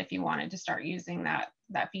our side if you wanted to start using that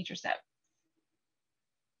feature set.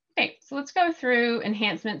 Okay, so let's go through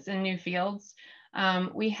enhancements and new fields.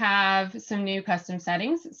 We have some new custom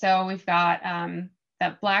settings. So we've got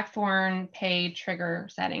that Blackthorn pay trigger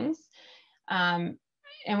settings. And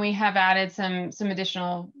we have added some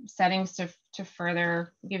additional settings to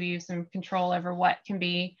further give you some control over what can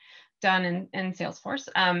be done in Salesforce.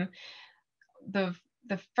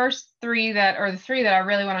 The first three that I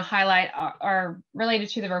really want to highlight are related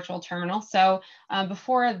to the virtual terminal. So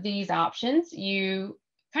before these options, you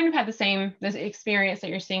kind of had the experience that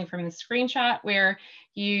you're seeing from the screenshot, where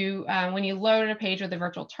you, when you load a page with the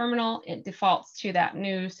virtual terminal, it defaults to that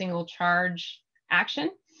new single charge action.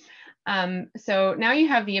 So now you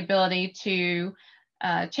have the ability to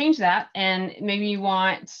change that, and maybe you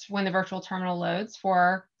want, when the virtual terminal loads,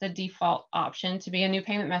 for the default option to be a new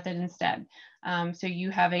payment method instead. So you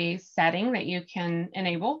have a setting that you can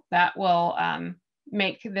enable that will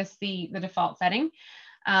make this the default setting.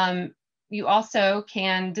 You also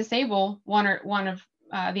can disable one of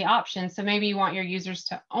the options. So maybe you want your users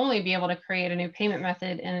to only be able to create a new payment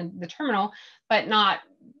method in the terminal, but not,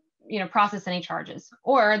 you know, process any charges.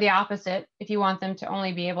 Or the opposite, if you want them to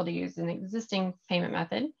only be able to use an existing payment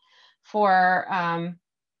method for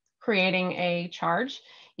creating a charge,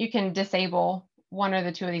 you can disable one or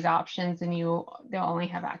the two of these options, and they'll only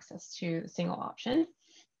have access to a single option.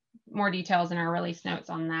 More details in our release notes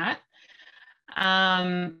on that.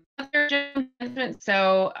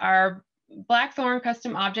 So our Blackthorn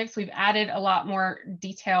custom objects, we've added a lot more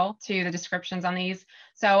detail to the descriptions on these.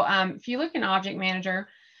 So if you look in Object Manager,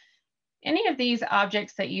 any of these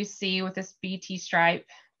objects that you see with this BT stripe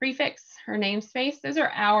prefix or namespace, those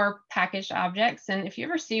are our packaged objects. And if you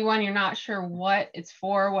ever see one, you're not sure what it's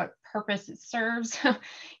for, what purpose it serves,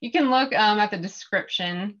 you can look at the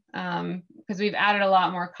description, because we've added a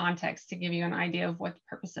lot more context to give you an idea of what the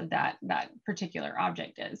purpose of that particular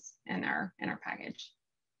object is in our package.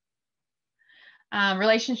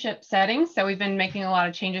 Relationship settings. So we've been making a lot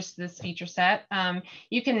of changes to this feature set.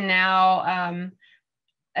 You can now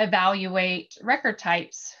evaluate record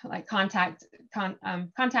types like contact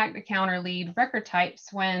account or lead record types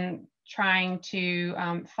when trying to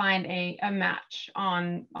find a match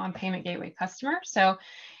on payment gateway customer. So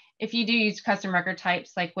if you do use custom record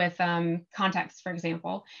types, like with contacts, for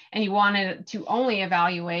example, and you wanted to only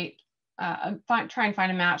evaluate, try and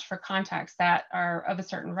find a match for contacts that are of a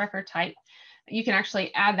certain record type, you can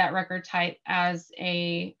actually add that record type as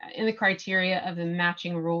in the criteria of the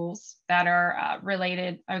matching rules that are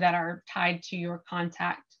related or that are tied to your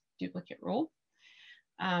contact duplicate rule.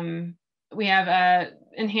 We have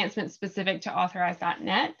enhancements specific to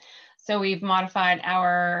authorize.net. So we've modified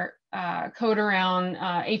our code around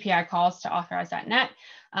API calls to authorize.net.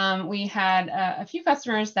 We had a few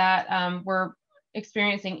customers that were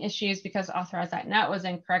experiencing issues because authorize.net was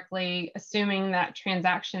incorrectly assuming that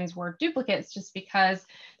transactions were duplicates just because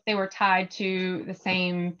they were tied to the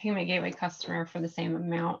same payment gateway customer for the same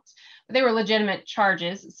amount. But they were legitimate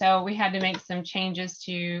charges, so we had to make some changes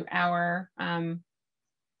to our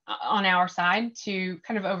on our side to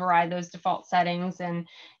kind of override those default settings and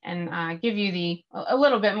give you a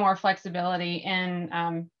little bit more flexibility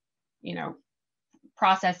in you know,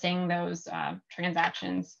 processing those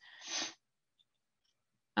transactions.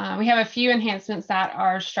 We have a few enhancements that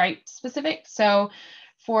are Stripe specific. So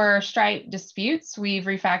for Stripe disputes, we've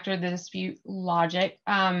refactored the dispute logic.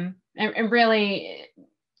 And really,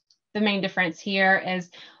 the main difference here is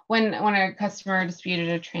when a customer disputed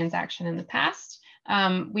a transaction in the past,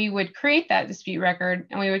 we would create that dispute record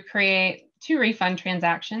and we would create 2 refund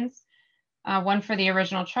transactions, one for the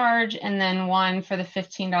original charge and then one for the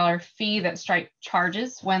 $15 fee that Stripe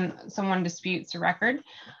charges when someone disputes a record.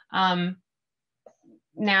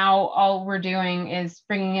 Now all we're doing is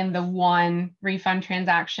bringing in the 1 refund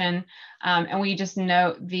transaction, and we just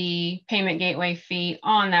note the payment gateway fee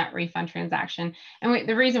on that refund transaction. And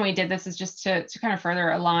the reason we did this is just to kind of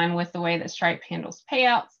further align with the way that Stripe handles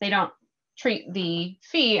payouts. They don't treat the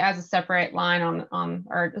fee as a separate line on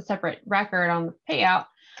or a separate record on the payout.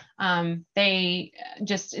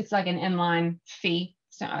 It's like an inline fee.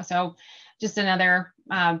 So just another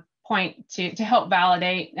point to help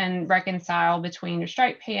validate and reconcile between your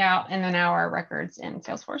Stripe payout and then our records in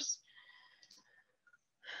Salesforce.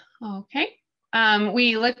 Okay.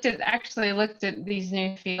 We actually looked at these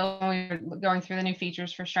new fields when we were going through the new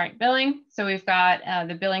features for Stripe billing. So we've got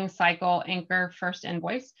the billing cycle anchor first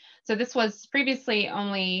invoice. So this was previously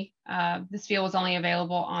only, this field was only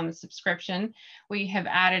available on the subscription. We have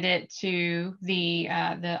added it to the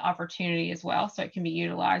opportunity as well. So it can be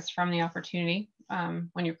utilized from the opportunity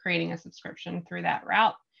when you're creating a subscription through that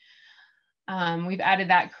route. We've added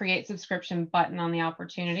that create subscription button on the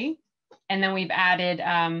opportunity. And then we've added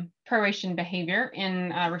proration behavior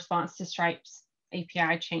in response to Stripe's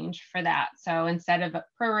API change for that. So instead of a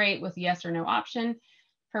prorate with yes or no option,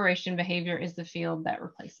 proration behavior is the field that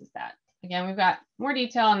replaces that. Again, we've got more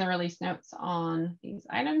detail in the release notes on these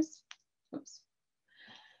items. Oops.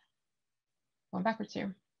 Going backwards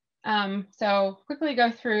here. So quickly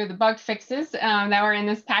go through the bug fixes that were in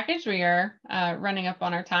this package. We are running up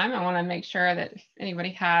on our time. I want to make sure that if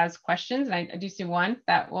anybody has questions, and I do see one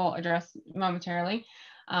that we'll address momentarily.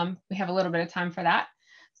 We have a little bit of time for that.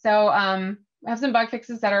 So we have some bug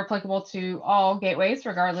fixes that are applicable to all gateways,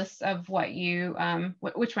 regardless of what you,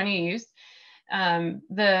 which one you used.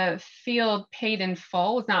 The field paid in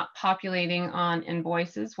full was not populating on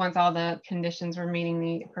invoices once all the conditions were meeting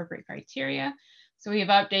the appropriate criteria. So we have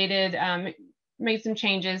updated, made some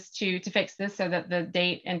changes to fix this so that the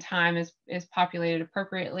date and time is populated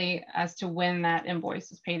appropriately as to when that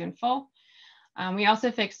invoice is paid in full. We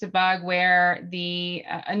also fixed a bug where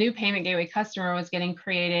a new payment gateway customer was getting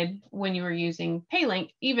created when you were using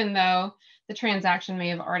PayLink, even though the transaction may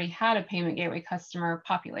have already had a payment gateway customer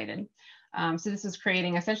populated. So this is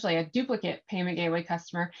creating essentially a duplicate payment gateway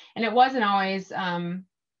customer, and it wasn't always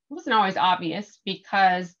obvious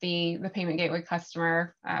because the payment gateway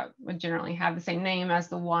customer would generally have the same name as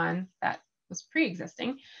the one that was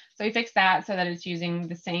pre-existing. So we fixed that so that it's using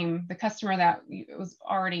the customer that was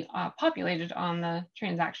already populated on the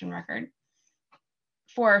transaction record.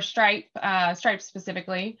 For Stripe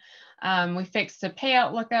specifically, we fixed a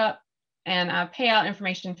payout lookup and payout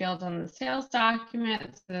information fields on the sales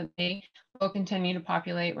document so that they will continue to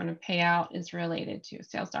populate when a payout is related to a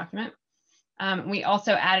sales document. We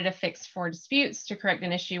also added a fix for disputes to correct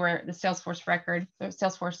an issue where the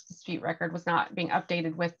Salesforce dispute record was not being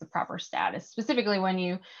updated with the proper status. Specifically when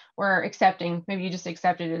you were accepting, maybe you just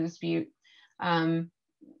accepted a dispute,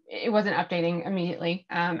 it wasn't updating immediately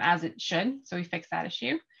as it should. So we fixed that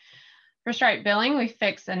issue. For Stripe billing, we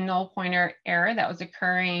fixed a null pointer error that was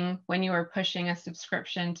occurring when you were pushing a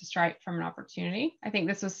subscription to Stripe from an opportunity. I think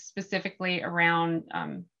this was specifically around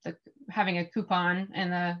having a coupon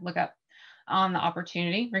and the lookup on the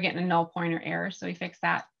opportunity. We're getting a null pointer error, so we fixed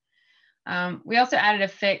that. We also added a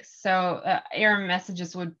fix so error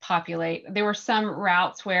messages would populate. There were some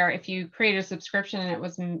routes where if you created a subscription and it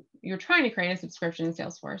was you're trying to create a subscription in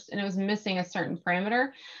Salesforce and it was missing a certain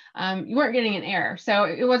parameter, you weren't getting an error. So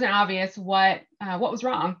it wasn't obvious what was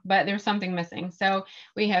wrong, but there was something missing. So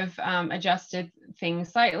we have adjusted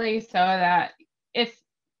things slightly so that if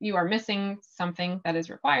you are missing something that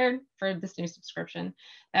is required for this new subscription,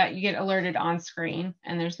 that you get alerted on screen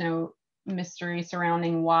and there's no mystery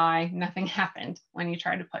surrounding why nothing happened when you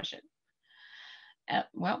tried to push it.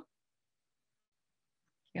 Well,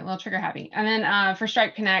 get a little trigger happy. And then for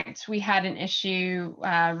Stripe Connect, we had an issue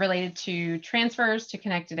related to transfers to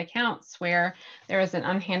connected accounts where there was an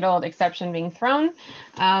unhandled exception being thrown.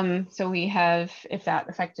 So we have, if that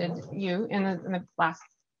affected you in the last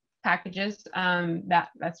packages,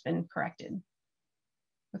 that's been corrected.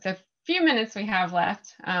 With a few minutes we have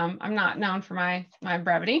left, I'm not known for my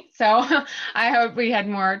brevity, so I hope we had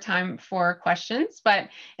more time for questions, but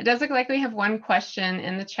it does look like we have one question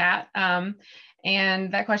in the chat.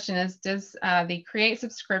 And that question is, does the create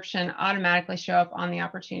subscription automatically show up on the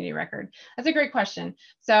opportunity record? That's a great question.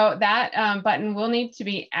 So that button will need to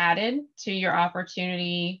be added to your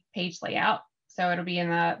opportunity page layout. So it'll be in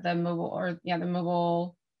the mobile, or yeah, the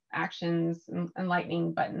mobile actions and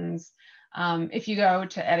lightning buttons. If you go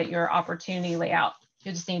to edit your opportunity layout,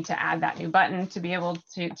 you just need to add that new button to be able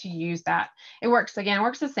to use that. It works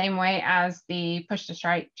the same way as the push to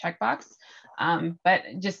Stripe checkbox, but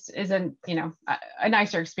just is a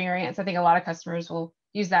nicer experience. I think a lot of customers will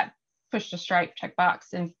use that push to Stripe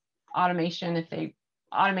checkbox in automation if they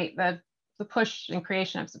automate the push and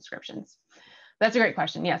creation of subscriptions. That's a great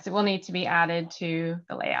question. Yes, it will need to be added to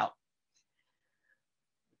the layout.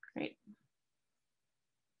 Great.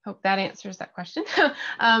 Hope that answers that question.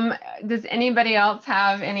 Does anybody else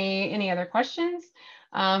have any other questions?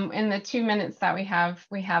 In the 2 minutes that we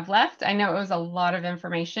have left, I know it was a lot of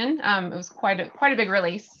information. It was quite a big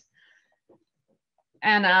release.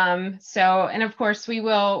 And and of course we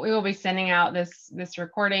will be sending out this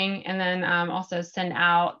recording, and then also send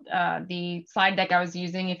out the slide deck I was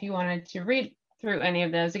using if you wanted to read through any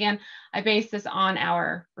of those. Again, I based this on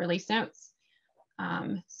our release notes.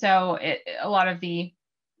 So a lot of the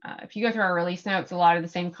if you go through our release notes, a lot of the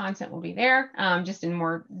same content will be there, just in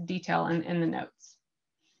more detail in the notes.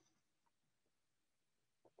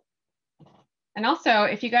 And also,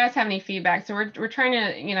 if you guys have any feedback, so we're trying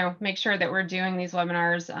to make sure that we're doing these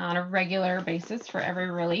webinars on a regular basis for every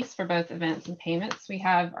release for both events and payments. We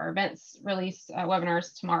have our events release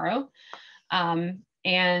webinars tomorrow. And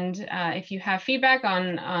if you have feedback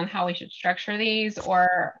on how we should structure these,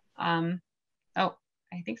 or oh,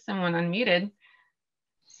 I think someone unmuted.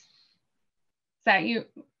 Is that you,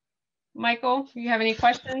 Michael? Do you have any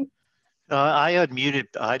questions? I unmuted.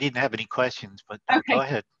 I didn't have any questions, but okay. Go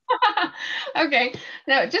ahead. Okay.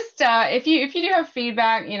 No, just if you do have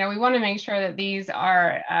feedback, we want to make sure that these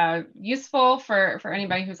are useful for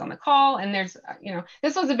anybody who's on the call. And there's,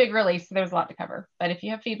 this was a big release, so there's a lot to cover. But if you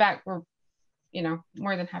have feedback, we're,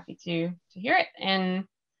 more than happy to hear it. And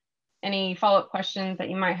any follow-up questions that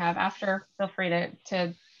you might have after, feel free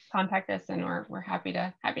to contact us, and we're happy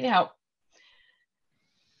to help.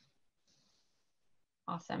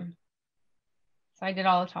 Awesome. So I did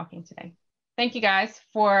all the talking today. Thank you guys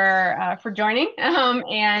for joining,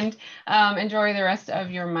 and enjoy the rest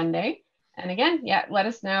of your Monday. And again, yeah, let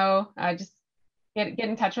us know. Just get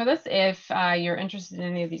in touch with us if you're interested in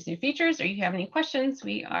any of these new features, or you have any questions.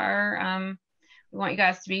 We want you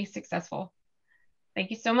guys to be successful. Thank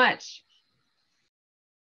you so much.